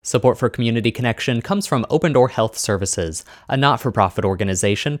Support for Community Connection comes from Open Door Health Services, a not-for-profit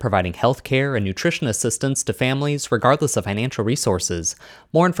organization providing health care and nutrition assistance to families regardless of financial resources.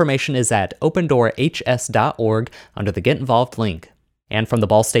 More information is at opendoorhs.org under the Get Involved link. And from the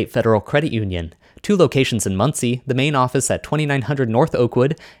Ball State Federal Credit Union, 2 locations in Muncie, the main office at 2900 North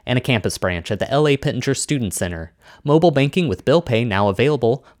Oakwood, and a campus branch at the L.A. Pittenger Student Center. Mobile banking with bill pay now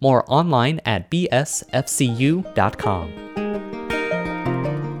available. More online at bsfcu.com.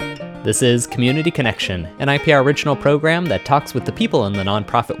 This is Community Connection, an IPR original program that talks with the people in the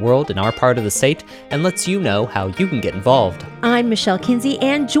nonprofit world in our part of the state and lets you know how you can get involved. I'm Michelle Kinsey,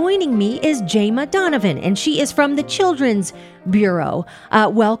 and joining me is Jayma Donovan, and she is from the Children's Bureau.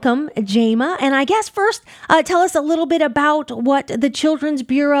 Welcome, Jayma. And I guess first, tell us a little bit about what the Children's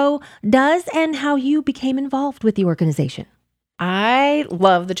Bureau does and how you became involved with the organization. I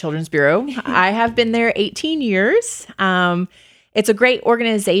love the Children's Bureau. I have been there 18 years. It's a great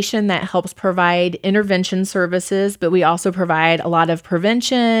organization that helps provide intervention services, but we also provide a lot of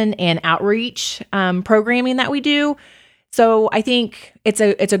prevention and outreach programming that we do. So I think it's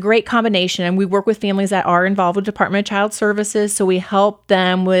a great combination, and we work with families that are involved with Department of Child Services. So we help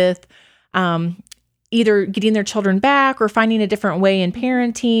them with either getting their children back or finding a different way in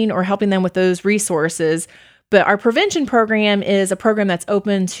parenting or helping them with those resources. But our prevention program is a program that's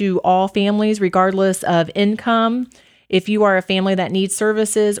open to all families, regardless of income. If you are a family that needs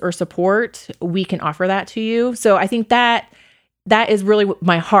services or support, we can offer that to you. So I think that is really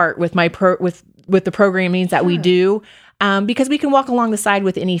my heart with with the programming that we do, because we can walk along the side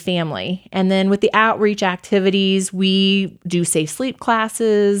with any family. And then with the outreach activities, we do safe sleep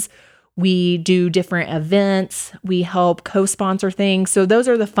classes. We do different events. We help co-sponsor things. So those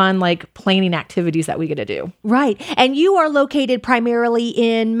are the fun, planning activities that we get to do. Right. And you are located primarily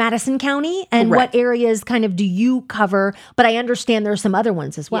in Madison County. And Correct. What areas do you cover? But I understand there are some other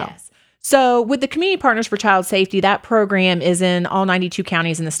ones as well. Yes. So with the Community Partners for Child Safety, that program is in all 92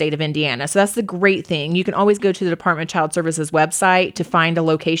 counties in the state of Indiana. So that's the great thing. You can always go to the Department of Child Services website to find a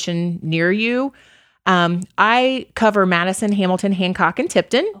location near you. I cover Madison, Hamilton, Hancock, and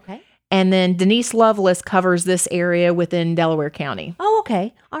Tipton. Okay. And then Denise Lovelace covers this area within Delaware County. Oh,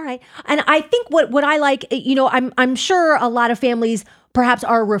 okay. All right. And I think what I like, I'm sure a lot of families perhaps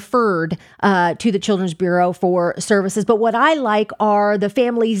are referred to the Children's Bureau for services. But what I like are the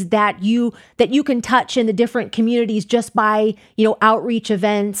families that you can touch in the different communities just by, outreach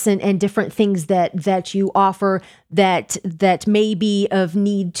events and different things that you offer that may be of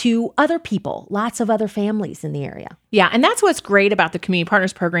need to other people, lots of other families in the area. Yeah. And that's what's great about the Community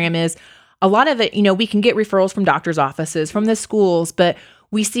Partners program is a lot of it, we can get referrals from doctors' offices, from the schools, but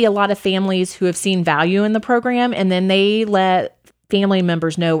we see a lot of families who have seen value in the program, and then they let family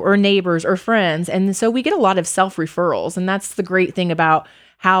members know, or neighbors or friends. And so we get a lot of self-referrals. And that's the great thing about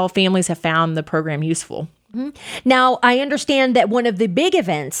how families have found the program useful. Mm-hmm. Now, I understand that one of the big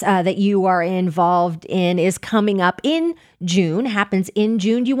events that you are involved in is coming up in June, happens in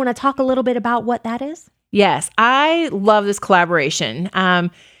June. Do you want to talk a little bit about what that is? Yes, I love this collaboration.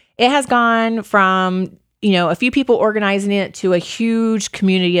 It has gone from a few people organizing it to a huge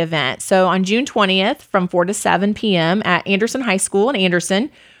community event. So on June 20th from 4 to 7 p.m. at Anderson High School in Anderson,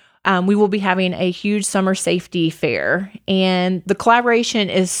 we will be having a huge summer safety fair. And the collaboration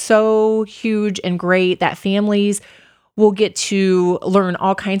is so huge and great that families will get to learn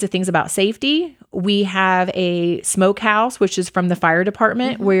all kinds of things about safety. We have a smokehouse, which is from the fire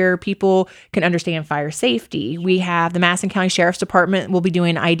department, mm-hmm. where people can understand fire safety. We have the Madison County Sheriff's Department will be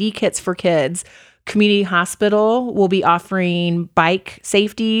doing ID kits for kids. Community Hospital will be offering bike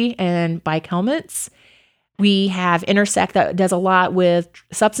safety and bike helmets. We have Intersect that does a lot with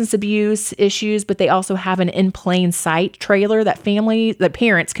substance abuse issues, but they also have an in plain sight trailer that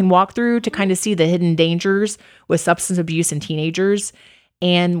parents can walk through to kind of see the hidden dangers with substance abuse in teenagers.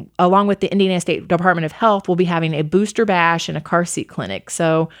 And along with the Indiana State Department of Health, we'll be having a booster bash and a car seat clinic.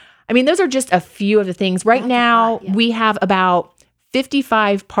 So, those are just a few of the things. Right now, we have about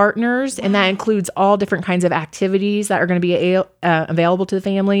 55 partners, and that includes all different kinds of activities that are going to be available to the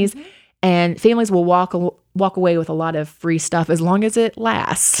families. Mm-hmm. And families will walk away with a lot of free stuff as long as it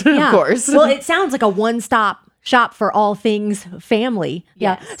lasts, of course. Well, it sounds like a one-stop shop for all things family.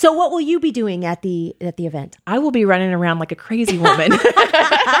 Yes. Yeah. So what will you be doing at the event? I will be running around like a crazy woman.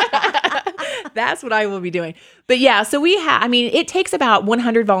 That's what I will be doing. But yeah, so it takes about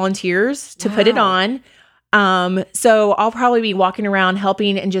 100 volunteers to put it on. So I'll probably be walking around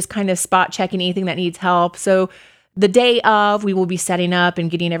helping and just kind of spot checking anything that needs help. So the day of, we will be setting up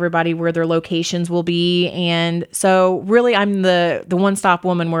and getting everybody where their locations will be. And so really I'm the one-stop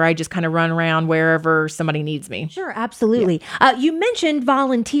woman where I just kind of run around wherever somebody needs me. Sure, absolutely. You mentioned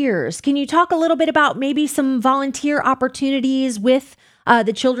volunteers. Can you talk a little bit about maybe some volunteer opportunities with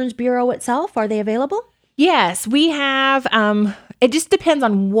the Children's Bureau itself? Are they available? Yes, we have. It just depends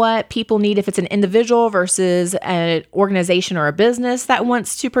on what people need. If it's an individual versus an organization or a business that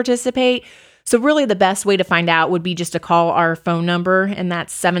wants to participate. So really the best way to find out would be just to call our phone number, and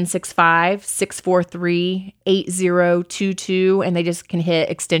that's 765-643-8022. And they just can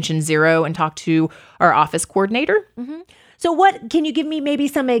hit extension 0 and talk to our office coordinator. Mm-hmm. So can you give me maybe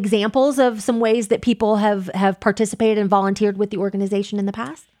some examples of some ways that people have participated and volunteered with the organization in the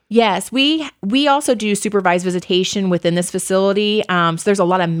past? Yes, we also do supervised visitation within this facility. So there's a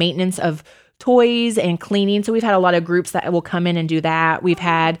lot of maintenance of toys and cleaning. So we've had a lot of groups that will come in and do that. We've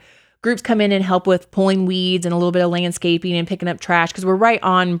had groups come in and help with pulling weeds and a little bit of landscaping and picking up trash because we're right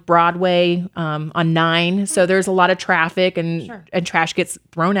on Broadway on 9. So there's a lot of traffic and trash gets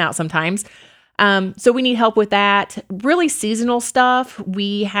thrown out sometimes. So we need help with that. Really seasonal stuff.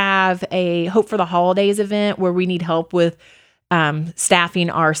 We have a Hope for the Holidays event where we need help with staffing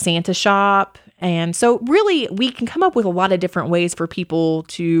our Santa shop. And so really we can come up with a lot of different ways for people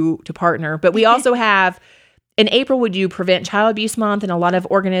to partner. But we also have, in April, we do Prevent Child Abuse Month, and a lot of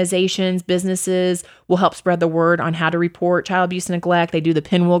organizations, businesses will help spread the word on how to report child abuse and neglect. They do the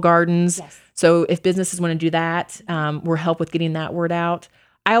Pinwheel Gardens. Yes. So if businesses want to do that, we'll help with getting that word out.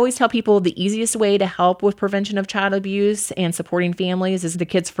 I always tell people the easiest way to help with prevention of child abuse and supporting families is the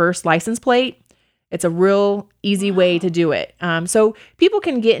Kids First license plate. It's a real easy way to do it. So people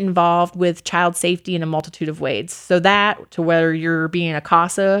can get involved with child safety in a multitude of ways. So that to whether you're being a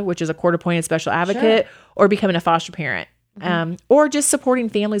CASA, which is a court-appointed special advocate, or becoming a foster parent, or just supporting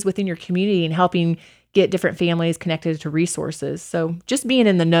families within your community and helping get different families connected to resources. So just being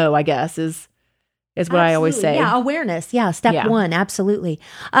in the know, I guess, is what I always say. Yeah, awareness. Yeah, step one. Absolutely.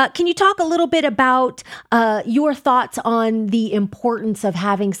 Can you talk a little bit about your thoughts on the importance of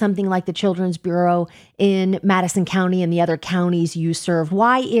having something like the Children's Bureau in Madison County and the other counties you serve?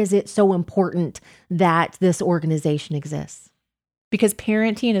 Why is it so important that this organization exists? Because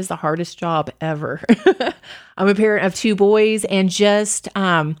parenting is the hardest job ever. I'm a parent of 2 boys, and just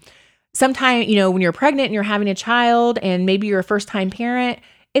sometimes, when you're pregnant and you're having a child and maybe you're a first-time parent,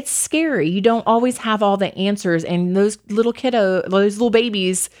 it's scary. You don't always have all the answers, and those little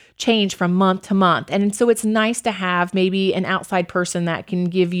babies change from month to month. And so it's nice to have maybe an outside person that can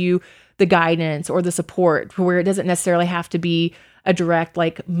give you the guidance or the support where it doesn't necessarily have to be a direct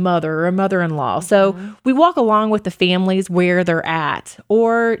mother or a mother-in-law. Mm-hmm. So we walk along with the families where they're at,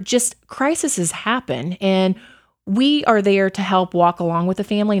 or just crises happen, and we are there to help walk along with the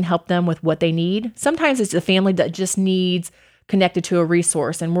family and help them with what they need. Sometimes it's a family that just needs connected to a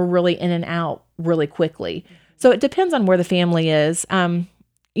resource, and we're really in and out really quickly. So it depends on where the family is.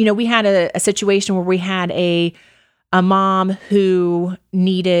 We had a situation where we had a mom who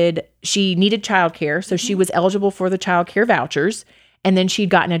needed childcare. So she was eligible for the childcare vouchers, and then she'd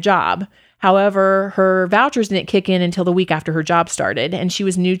gotten a job. However, her vouchers didn't kick in until the week after her job started, and she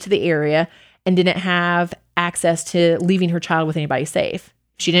was new to the area and didn't have access to leaving her child with anybody safe.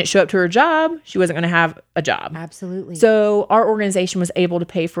 She didn't show up to her job, she wasn't going to have a job. Absolutely. So our organization was able to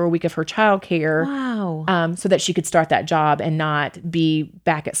pay for a week of her childcare. Wow. So that she could start that job and not be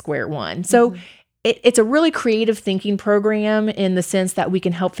back at square one. So it's a really creative thinking program in the sense that we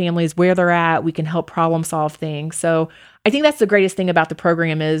can help families where they're at. We can help problem solve things. So I think that's the greatest thing about the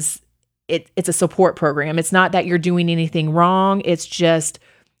program is it's a support program. It's not that you're doing anything wrong. It's just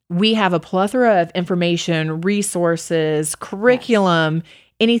we have a plethora of information, resources, curriculum,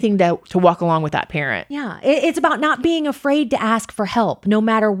 anything to walk along with that parent. Yeah. It's about not being afraid to ask for help, no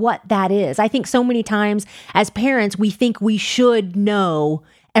matter what that is. I think so many times as parents, we think we should know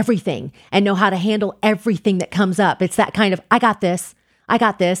everything and know how to handle everything that comes up. It's that kind of, I got this.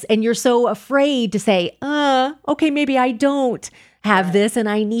 And you're so afraid to say, okay, maybe I don't have this and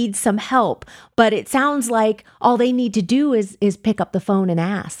I need some help. But it sounds like all they need to do is pick up the phone and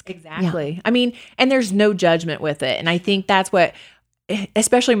ask. Exactly. Yeah. I mean, and there's no judgment with it. And I think that's what,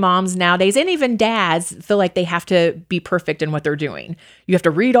 especially moms nowadays, and even dads, feel like they have to be perfect in what they're doing. You have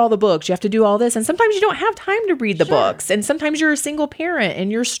to read all the books. You have to do all this. And sometimes you don't have time to read the books. And sometimes you're a single parent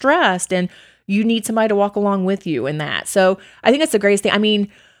and you're stressed and you need somebody to walk along with you in that. So I think that's the greatest thing. I mean,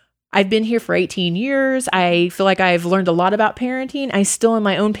 I've been here for 18 years. I feel like I've learned a lot about parenting. I still, in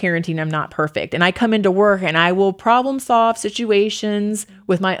my own parenting, I'm not perfect. And I come into work and I will problem solve situations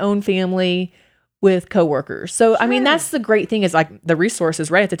with my own family with coworkers. So, I mean, that's the great thing is like the resource is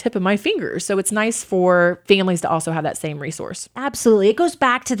right at the tip of my fingers. So it's nice for families to also have that same resource. Absolutely. It goes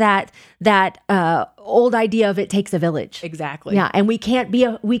back to that old idea of it takes a village. Exactly. Yeah, and we can't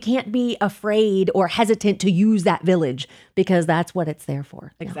be afraid or hesitant to use that village because that's what it's there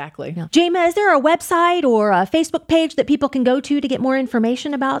for. Exactly. Yeah. Jayma, is there a website or a Facebook page that people can go to get more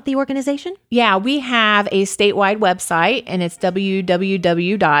information about the organization? Yeah, we have a statewide website, and it's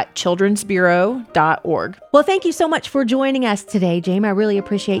www.childrensbureau.org. Well, thank you so much for joining us today, Jayma. I really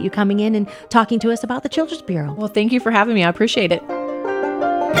appreciate you coming in and talking to us about the Children's Bureau. Well, thank you for having me. I appreciate it.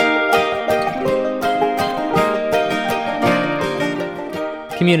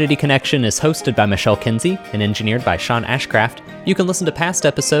 Community Connection is hosted by Michelle Kinsey and engineered by Sean Ashcraft. You can listen to past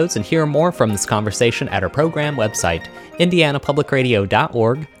episodes and hear more from this conversation at our program website,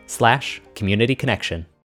 indianapublicradio.org/communityconnection.